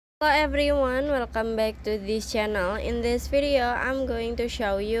Hello everyone, welcome back to this channel. In this video, I'm going to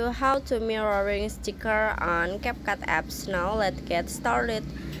show you how to mirroring sticker on CapCut apps. Now let's get started.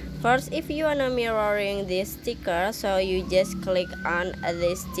 First, if you wanna mirroring this sticker, so you just click on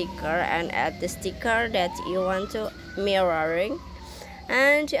this sticker and add the sticker that you want to mirroring.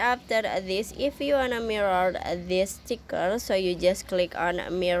 And after this, if you wanna mirror this sticker, so you just click on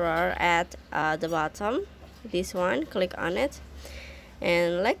mirror at the bottom. This one, click on it.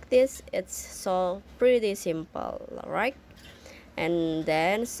 And like this, it's so pretty simple, right? And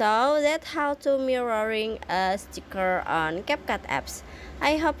then so that's how to mirroring a sticker on CapCut apps.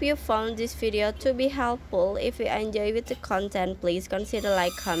 I hope you found this video to be helpful. If you enjoy with the content, please consider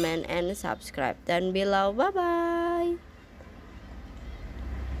like, comment, and subscribe down below. Bye bye.